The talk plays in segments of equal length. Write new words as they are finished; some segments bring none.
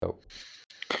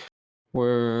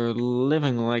We're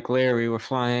living like Larry. We're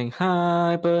flying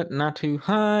high, but not too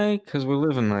high, because we're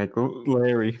living like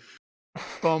Larry.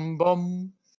 Bum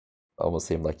bum. Almost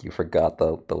seemed like you forgot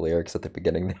the lyrics at the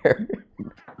beginning there.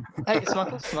 Hey,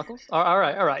 Smuckles. All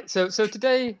right. So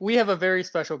today we have a very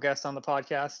special guest on the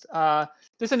podcast.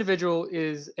 This individual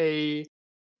is a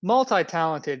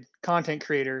multi-talented content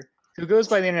creator who goes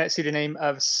by the internet pseudonym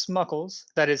of Smuckles.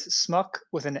 That is Smuck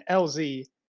with an LZ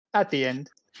at the end.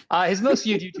 His most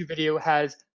viewed YouTube video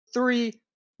has 3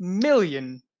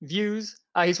 million views.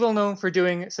 He's well known for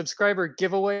doing subscriber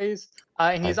giveaways,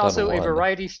 and he's I've done also a one.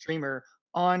 variety streamer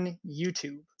on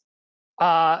YouTube.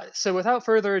 So without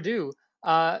further ado,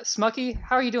 Smucky,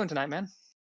 how are you doing tonight, man?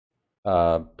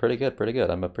 Pretty good.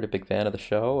 I'm a pretty big fan of the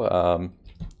show.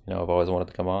 I've always wanted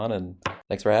to come on, and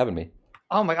thanks for having me.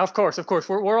 Oh my, of course.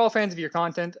 We're all fans of your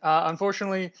content.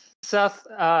 Unfortunately, Seth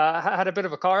had a bit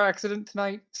of a car accident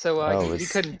tonight, so he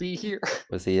couldn't be here.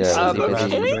 Was he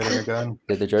busy? Again?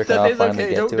 Did the jerking off finally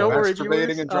get to him? Don't worry, Masturbating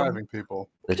viewers. and driving people.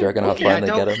 The jerking off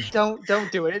finally get him?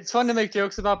 Don't do it. It's fun to make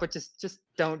jokes about, but just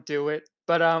don't do it.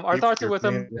 But our thoughts are with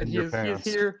him, and he is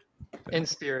here in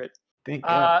spirit.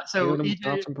 So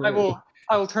EJ,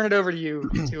 I will turn it over to you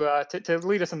to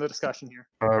lead us in the discussion here.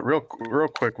 Real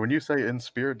quick, when you say in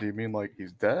spirit, do you mean like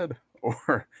he's dead,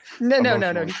 or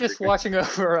no? He's just watching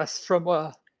over us from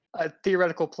a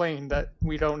theoretical plane that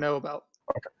we don't know about.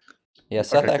 Okay. Yeah,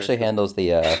 Seth actually handles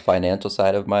the financial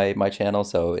side of my channel,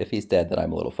 so if he's dead, then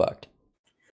I'm a little fucked.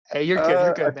 Hey, you're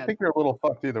good, man. I think you're a little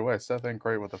fucked either way. Seth ain't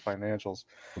great with the financials.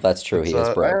 Well, that's true. He is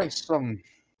broke.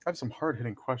 I have some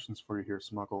hard-hitting questions for you here,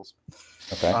 Smuggles.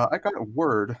 Okay. I got a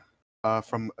word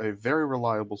from a very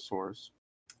reliable source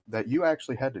that you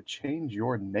actually had to change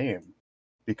your name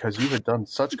because you had done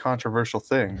such controversial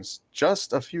things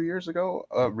just a few years ago,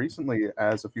 recently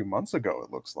as a few months ago,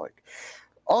 it looks like,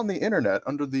 on the internet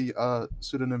under the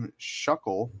pseudonym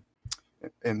Shuckle,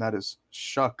 and that is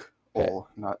Shuck.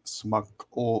 Not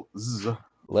Smuggles.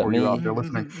 Let me. You out there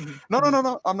listening.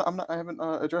 No. I'm not. I haven't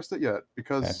addressed it yet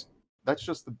because that's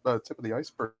just the tip of the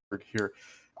iceberg here.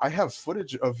 I have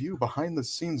footage of you behind the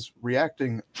scenes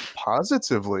reacting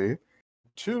positively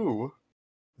to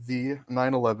the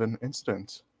 9/11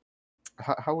 incident.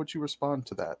 How would you respond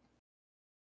to that?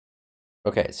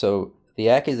 Okay, so the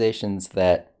accusations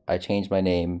that I changed my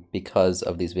name because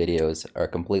of these videos are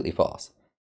completely false.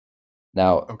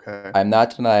 Now, I'm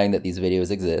not denying that these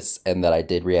videos exist and that I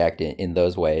did react in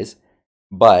those ways,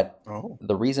 but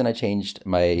the reason I changed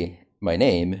my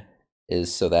name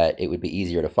is so that it would be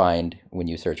easier to find when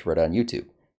you search for it on YouTube.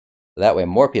 That way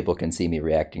more people can see me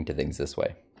reacting to things this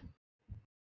way.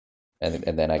 And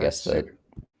then I guess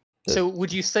So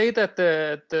would you say that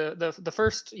the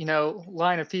first,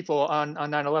 line of people on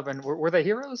 9/11 were they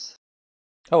heroes?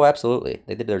 Oh, absolutely.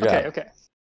 They did their job. Okay.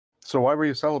 So why were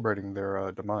you celebrating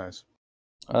their demise?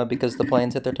 Because the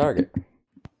planes hit their target.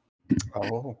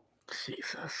 Oh,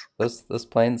 Jesus! Those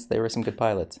planes, they were some good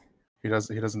pilots. He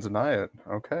doesn't deny it.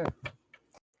 Okay.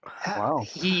 Wow.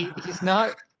 He's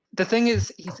not. The thing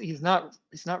is, he's not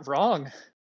wrong.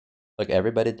 Look,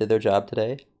 everybody did their job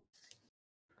today,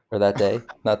 or that day.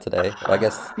 Not today. I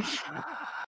guess.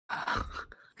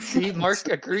 See, Mark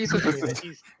agrees with me that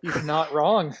he's not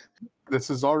wrong. This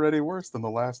is already worse than the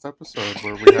last episode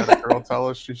where we had a girl tell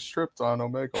us she stripped on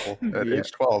Omegle at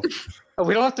age 12. Oh,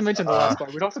 we don't have to mention the last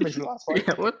part. Yeah,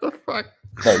 what the fuck?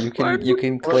 No, you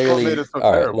can clearly.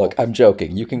 All right, look, I'm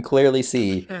joking. You can clearly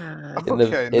see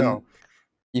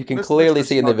you can clearly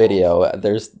see in the video.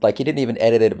 There's he didn't even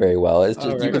edit it very well. It's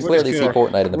just you can clearly see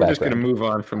Fortnite in the background. We're just gonna move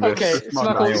on from this. Okay,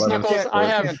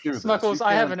 Smuckles,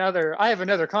 I have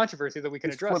another controversy that we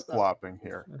can address. Flip-flopping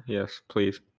here. Yes,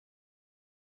 please.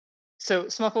 So,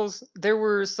 Smuckles, there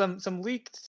were some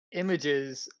leaked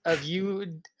images of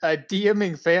you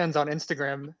DMing fans on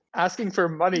Instagram asking for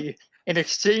money in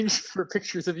exchange for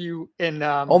pictures of you in.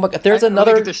 Oh my God! There's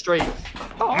another. Get this straight.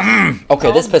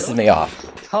 Okay, this pisses me off.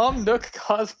 Tom Nook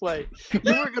cosplay.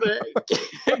 You were gonna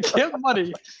give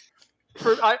money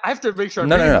for. I have to make sure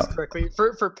I'm reading this correctly.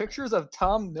 For pictures of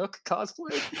Tom Nook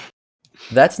cosplay.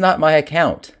 That's not my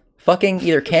account. Fucking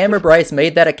either Cam or Bryce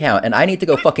made that account, and I need to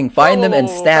go fucking find them and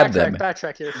stab them.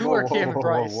 Backtrack here. Who are Cam and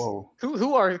Bryce?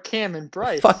 Who are Cam and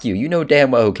Bryce? Fuck you. You know damn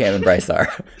well who Cam and Bryce are.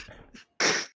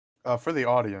 For the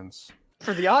audience.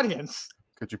 For the audience.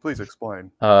 Could you please explain?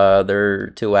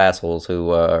 They're two assholes who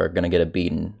are gonna get a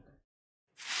beating.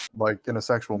 Like in a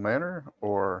sexual manner,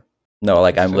 or? No,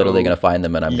 I'm literally gonna find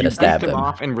them and I'm gonna stab them.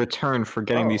 Off in return for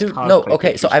getting these. Dude, no,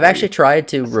 okay. So I've actually tried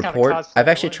to report. I've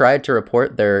actually tried to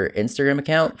report their Instagram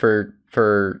account for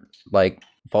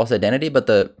false identity, but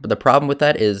the problem with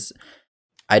that is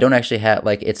I don't actually have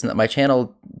it's not, my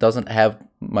channel doesn't have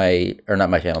or not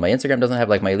my channel, my Instagram doesn't have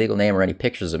like my legal name or any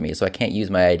pictures of me, so I can't use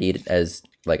my ID as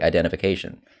like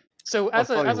identification. So I'll as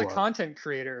tell you a what. content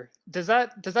creator, does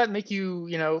that make you,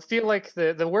 feel like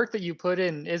the work that you put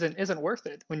in isn't worth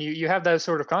it when you have those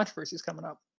sort of controversies coming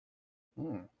up?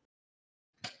 Hmm.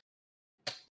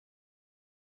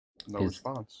 No Is-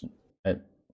 response.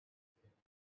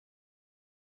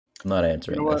 I'm not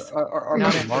answering You know this. what? Our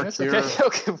Not buddy answering Mark this? here.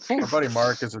 Okay. Our buddy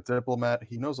Mark is a diplomat.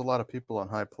 He knows a lot of people in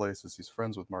high places. He's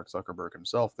friends with Mark Zuckerberg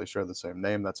himself. They share the same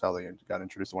name. That's how they got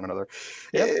introduced to one another.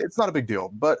 Yep. It's not a big deal,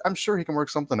 but I'm sure he can work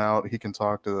something out. He can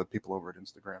talk to the people over at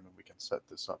Instagram, and we can set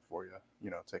this up for you.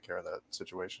 Take care of that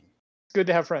situation. It's good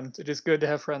to have friends. It is good to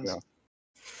have friends. Yeah.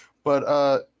 But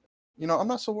I'm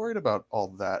not so worried about all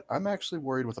that. I'm actually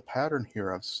worried with a pattern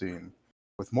here I've seen,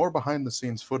 with more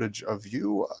behind-the-scenes footage of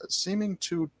you seeming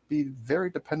to be very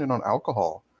dependent on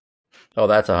alcohol. Oh,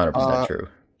 that's 100% true.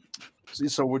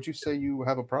 So would you say you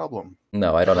have a problem?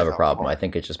 No, I don't have a with problem. I alcohol?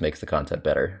 think it just makes the content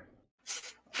better.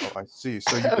 Oh, I see.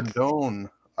 So you condone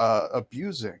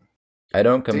abusing I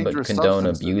don't dangerous condone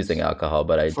substances abusing alcohol,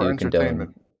 but I for do condone.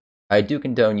 entertainment. I do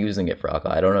condone using it for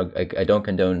alcohol. I don't know. I don't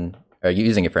condone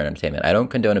using it for entertainment. I don't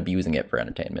condone abusing it for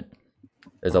entertainment.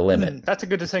 There's a limit. That's a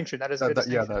good distinction. That is a good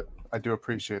distinction. That I do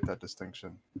appreciate that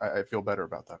distinction. I feel better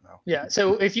about that now. Yeah.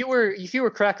 So if you were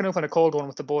cracking open a cold one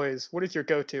with the boys, what is your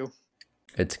go-to?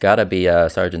 It's gotta be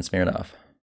Sergeant Smirnoff.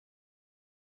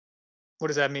 What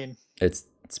does that mean? It's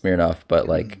Smirnoff, but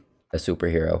like a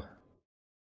superhero.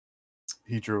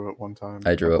 He drew it one time.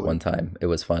 I drew it one believe. time. It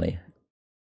was funny.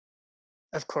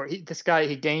 Of course, this guy,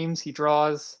 he games, he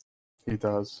draws. He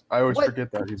does. I always What?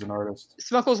 forget that he's an artist.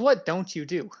 Smuckles, what don't you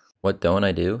do? What don't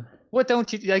I do? What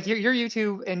don't you like? Your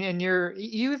YouTube and you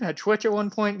even had Twitch at one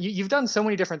point. You've done so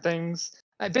many different things.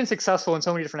 I've been successful in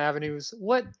so many different avenues.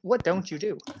 What don't you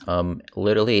do?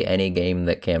 Literally any game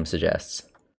that Cam suggests.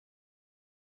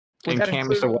 Would And that Cam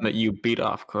is the include- one that you beat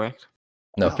off, correct?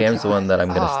 No, Oh, Cam's the one that I'm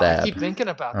gonna I stab. keep thinking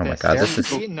about Oh my this. God, this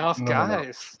He's is- beating off No.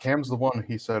 guys. Cam's the one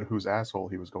he said whose asshole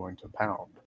he was going to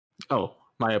pound. Oh,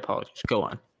 my apologies. Go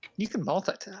on. You can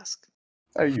multitask.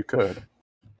 Oh, you could.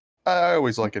 I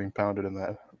always like getting pounded in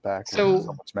that back So- when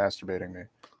someone's masturbating me. It's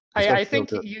I gotta feel think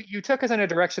good. you took us in a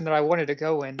direction that I wanted to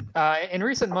go in. In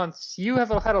recent months, you have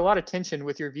had a lot of tension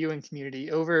with your viewing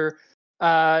community over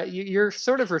your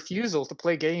sort of refusal to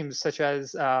play games such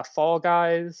as Fall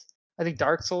Guys. I think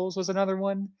Dark Souls was another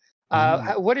one.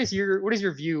 What is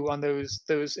your view on those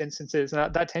instances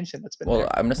and that tension that's been Well,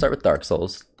 there? I'm gonna start with Dark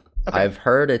Souls. Okay. I've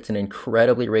heard it's an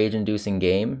incredibly rage-inducing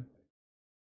game,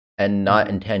 and not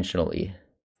intentionally.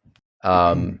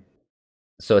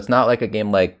 So it's not like a game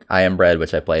like I Am Bread,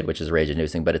 which I played, which is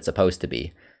rage-inducing, but it's supposed to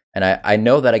be. And I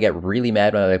know that I get really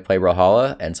mad when I play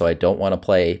Brawlhalla, and so I don't want to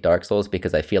play Dark Souls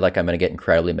because I feel like I'm gonna get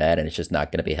incredibly mad, and it's just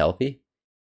not gonna be healthy.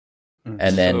 And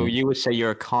then So you would say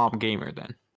you're a calm gamer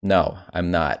then? no,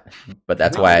 I'm not. But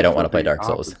that's No, why I those don't want are to play the Dark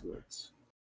Souls. opposites.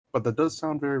 But that does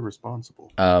sound very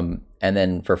responsible. And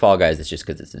then for Fall Guys, it's just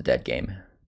because it's a dead game.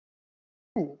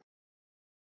 Ooh.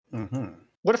 Mm-hmm.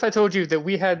 What if I told you that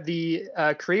we had the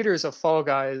creators of Fall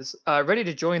Guys ready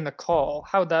to join the call?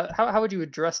 How would you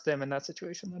address them in that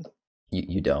situation then?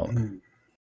 You don't.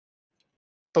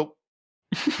 But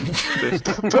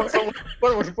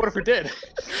what if we did?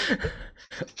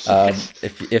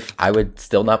 If I would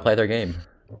still not play their game,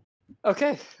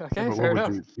 Okay, But fair what enough.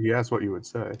 would you? He asked what you would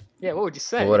say. Yeah, what would you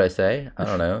say? what would I say? I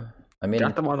don't know. I mean,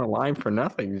 Got them on the line for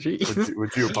nothing. Jeez.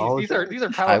 Would you These apologize? are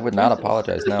powerful. I would not choices.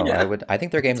 apologize. No, Yeah. I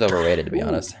think their game's overrated, to be Ooh.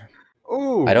 honest.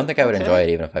 Oh, I don't think I would okay. enjoy it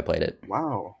even if I played it.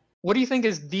 Wow. What do you think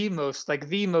is the most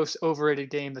overrated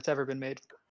game that's ever been made?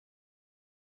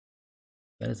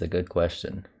 That is a good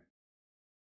question.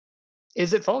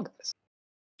 Is it Fall Guys?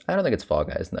 I don't think it's Fall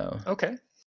Guys. No, Okay.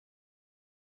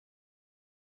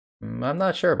 I'm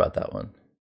not sure about that one.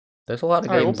 There's a lot of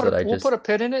All right, games that I we'll just. put a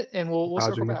pin in it and we'll circle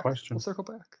Dodging the back. question. We'll circle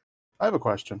back. I have a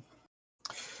question.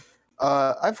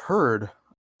 I've heard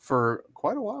for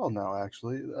quite a while now,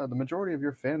 actually, the majority of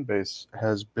your fan base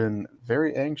has been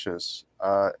very anxious,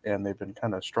 and they've been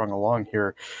kind of strung along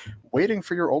here, waiting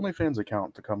for your OnlyFans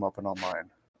account to come up and online.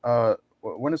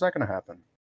 When is that going to happen?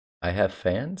 I have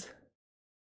fans.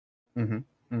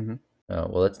 Mm-hmm. Mm-hmm. Oh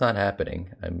well, it's not happening.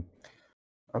 I'm.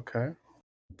 Okay.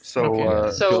 So,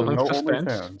 Okay, so- no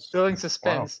Suspense. OnlyFans. Building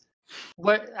suspense.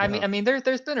 What I mean,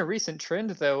 there's been a recent trend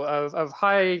though of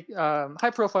high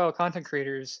profile content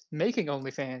creators making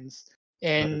OnlyFans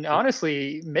and true.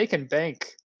 honestly making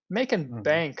bank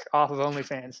Mhm. off of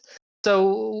OnlyFans.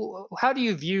 So how do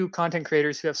you view content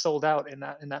creators who have sold out in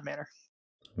that manner?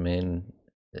 I mean,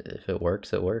 if it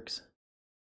works, it works.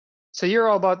 So you're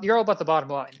all about the bottom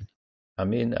line. I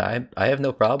mean, I have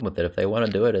no problem with it. If they want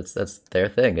to do it, that's their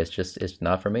thing. It's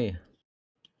not for me.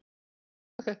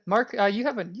 Okay, Mark, you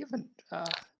haven't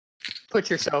put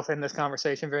yourself in this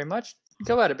conversation very much.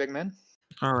 Go at it, big man.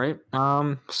 All right.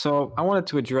 So I wanted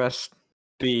to address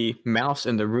the mouse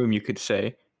in the room. You could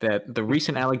say that the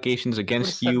recent allegations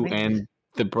against that you mean? and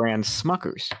the brand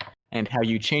Smuckers, and how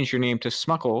you changed your name to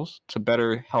Smuckles to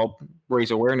better help raise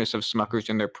awareness of Smuckers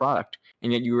and their product,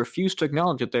 and yet you refuse to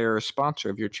acknowledge that they are a sponsor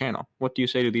of your channel. What do you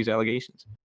say to these allegations?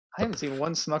 I haven't seen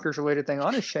one Smuckers related thing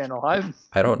on his channel.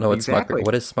 I don't know what Exactly.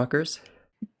 What is Smuckers?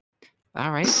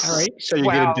 All right. So you're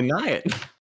Wow. gonna deny it?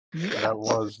 That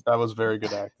was very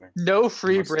good acting. No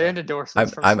free Must brand say.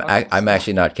 endorsements from I'm Smuckers. I'm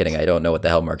actually not kidding. I don't know what the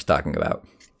hell Mark's talking about.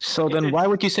 So then, why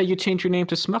would you say you changed your name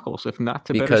to Smuckles if not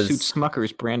to better suit Because-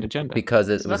 Smuckers' brand agenda? Because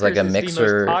it was like Smuckers a is the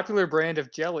mixer. most popular brand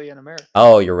of jelly in America.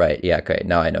 Oh, you're right. Yeah, okay.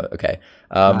 Now I know. Okay.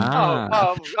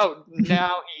 Ah.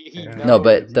 Now he Yeah. knows. No,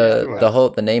 but Yeah.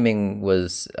 the naming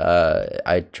was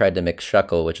I tried to mix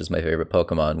Shuckle, which is my favorite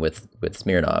Pokemon, with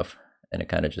Smirnov, and it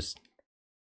kind of just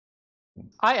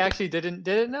I actually didn't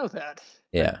know that.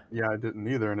 yeah. Yeah, I didn't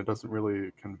either, and it doesn't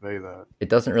really convey that. It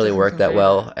doesn't really work that Convey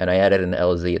well, and I added an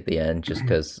LZ at the end just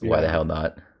because why the Yeah. hell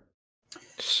not?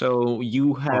 So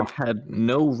you have had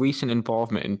no recent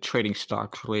involvement in trading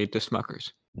stocks related to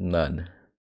Smuckers. None.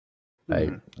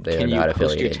 Hmm. They Can are you not post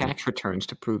your affiliated. tax returns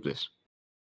to prove this?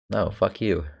 No, fuck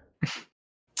you.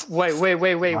 Wait.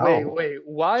 Wow.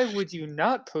 Why would you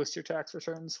not post your tax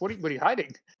returns? What are you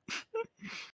hiding?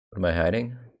 What am I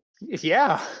hiding?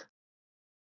 Yeah.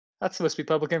 That's supposed to be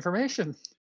public information.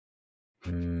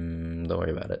 Don't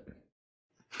worry about it.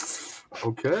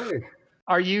 Okay.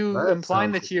 Are you That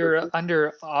implying sounds that you're suspicious.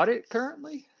 under audit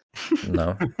currently?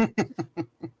 No,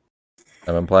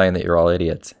 I'm implying that you're all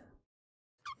idiots.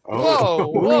 Oh.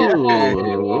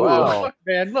 Whoa. Wow.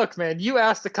 Look, man, you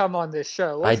asked to come on this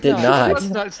show. I did not. Let's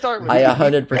not start with I that.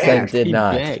 100% did He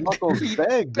not. begged. Smuckles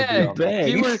begged to be begged. on that. Begged.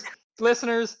 Viewers,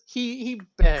 listeners, he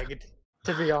begged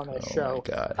to be on this Oh show.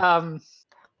 my god.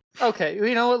 Okay,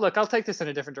 you know what? Look, I'll take this in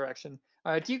a different direction.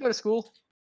 Do you go to school?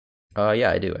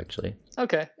 Yeah, I do actually.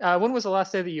 Okay. When was the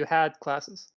last day that you had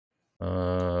classes?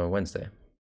 Wednesday.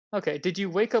 Okay. Did you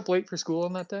wake up late for school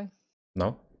on that day?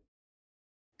 No,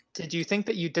 Did you think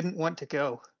that you didn't want to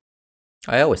go?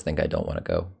 I always think I don't want to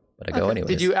go, but I go Okay. anyways.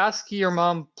 Did you ask your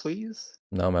mom, please?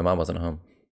 No, my mom wasn't home.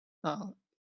 Oh.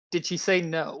 Did she say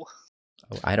no?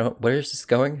 Oh, I don't. Where is this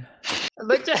going?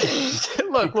 Look,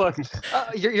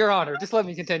 Your Honor, just let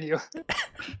me continue.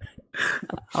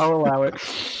 I'll allow it.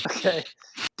 Okay.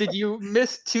 Did you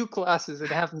miss 2 classes and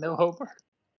have no homework?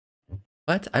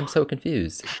 What? I'm so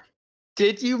confused.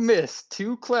 Did you miss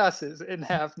 2 classes and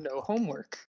have no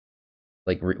homework?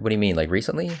 Like, what do you mean? Like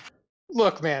recently?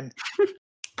 Look, man.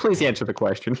 Please answer the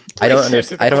question. I don't Please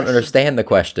answer the I don't question. understand the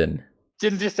question.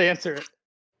 Didn't just answer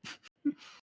it.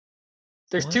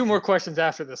 There's What? 2 more questions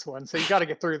after this one, so you got to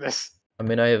get through this. I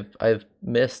mean, I've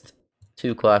missed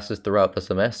 2 classes throughout the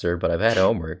semester, but I've had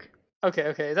homework.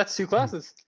 Okay, that's 2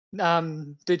 classes.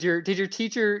 Did your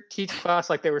teacher teach class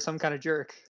like they were some kind of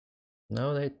jerk?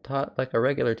 No, they taught like a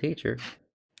regular teacher.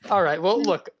 All right. Well,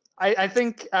 look, I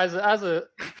think as a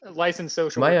licensed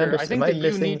social Am I worker, I think am I that you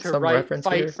missing need to some reference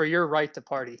fight here? for your right to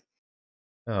party.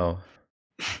 Oh.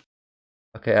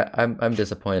 Okay, I'm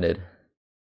disappointed.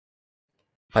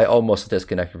 I almost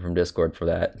disconnected from Discord for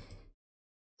that.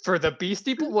 For the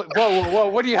Beastie Boys? Whoa!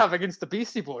 What do you have against the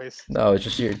Beastie Boys? No, it's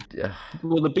just your.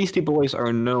 Well, the Beastie Boys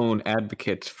are known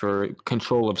advocates for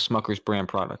control of Smuckers brand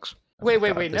products. Wait!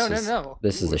 God, No!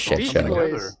 This is a Ooh, shit Beastie show. Together.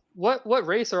 Boys. What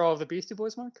race are all of the Beastie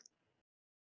Boys, Mark?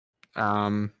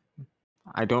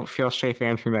 I don't feel safe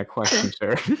answering that question,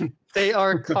 sir. They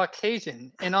are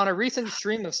Caucasian. And on a recent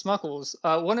stream of Smuckles,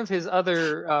 one of his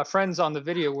other friends on the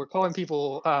video were calling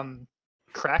people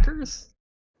crackers.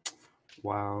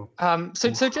 Wow.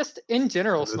 So just in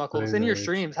general, This day Smuckles, and in your age.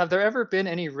 streams, have there ever been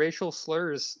any racial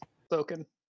slurs spoken?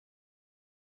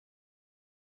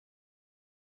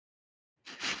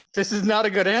 This is not a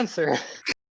good answer.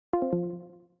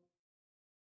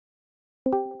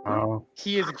 Oh.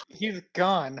 He's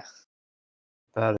gone.